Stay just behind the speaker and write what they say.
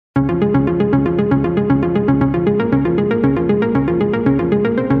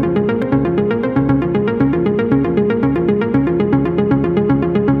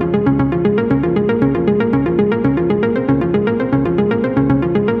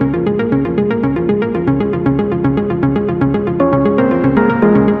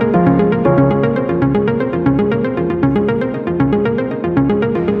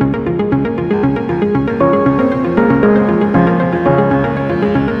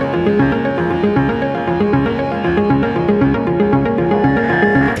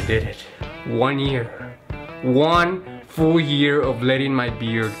1 full year of letting my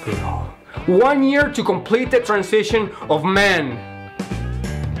beard grow. 1 year to complete the transition of man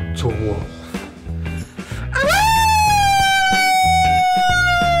to wolf.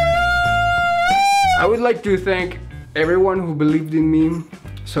 I would like to thank everyone who believed in me.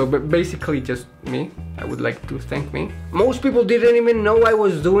 So, but basically just me. I would like to thank me. Most people didn't even know I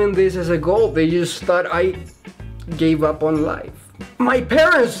was doing this as a goal. They just thought I gave up on life. My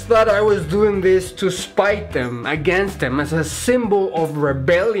parents thought I was doing this to spite them, against them, as a symbol of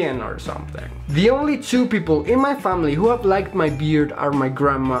rebellion or something. The only two people in my family who have liked my beard are my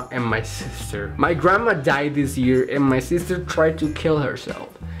grandma and my sister. My grandma died this year and my sister tried to kill herself.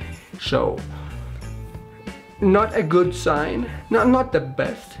 So, not a good sign, not the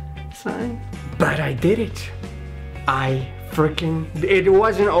best sign, but I did it. It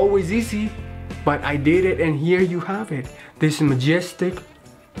wasn't always easy, but I did it, and here you have it. This majestic,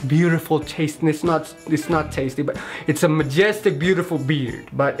 beautiful taste. And it's not tasty, but it's a majestic, beautiful beard.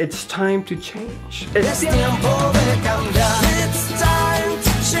 But it's time to change. It's time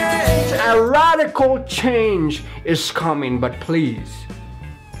to change. A radical change is coming, but please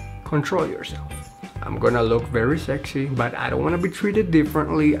control yourself. I'm gonna look very sexy, but I don't want to be treated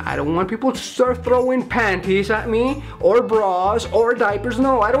differently. I don't want people to start throwing panties at me, or bras, or diapers.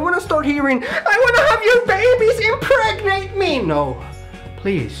 No, I don't want to start hearing, I want to have your babies impregnate me. No,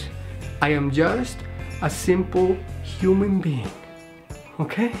 please. I am just a simple human being,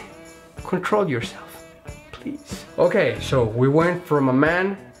 okay? Control yourself, please. Okay, so we went from a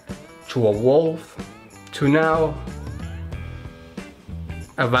man to a wolf to now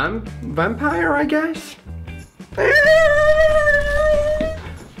a vampire, I guess?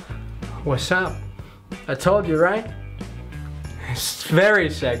 What's up? I told you, right? It's very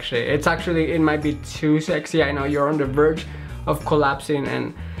sexy. It's actually, it might be too sexy. I know you're on the verge of collapsing,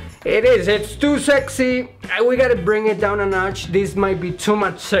 and it's too sexy. We gotta bring it down a notch. This might be too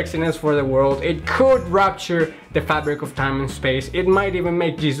much sexiness for the world. It could rupture the fabric of time and space. It might even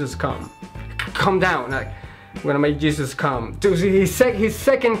make Jesus come down. Like, I'm gonna make Jesus come. His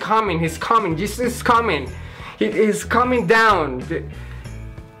second coming, he's coming. Jesus is coming. He is coming down.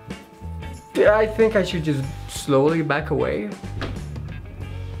 I think I should just slowly back away.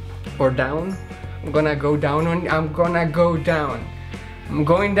 Or down. I'm gonna go down. I'm going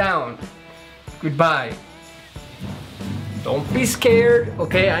down. Goodbye. Don't be scared.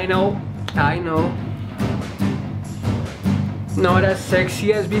 Okay, I know. Not as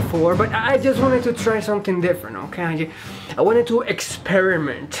sexy as before, but I just wanted to try something different, okay? I wanted to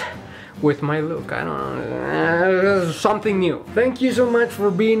experiment with my look. I don't know, something new. Thank you so much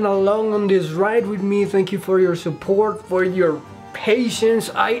for being along on this ride with me. Thank you for your support, for your patience.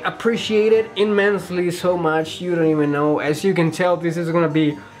 I appreciate it immensely so much. You don't even know. As you can tell, this is gonna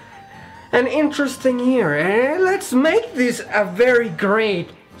be an interesting year. And let's make this a very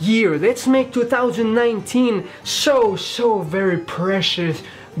great year. Let's make 2019 so very precious,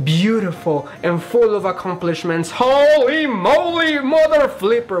 beautiful, and full of accomplishments. Holy moly, mother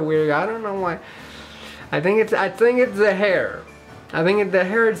flipper weird. I don't know why. I think it's the hair. I think the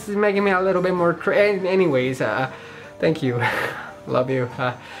hair is making me a little bit more anyways, thank you. Love you.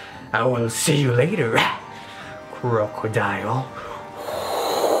 I will see you later. Crocodile.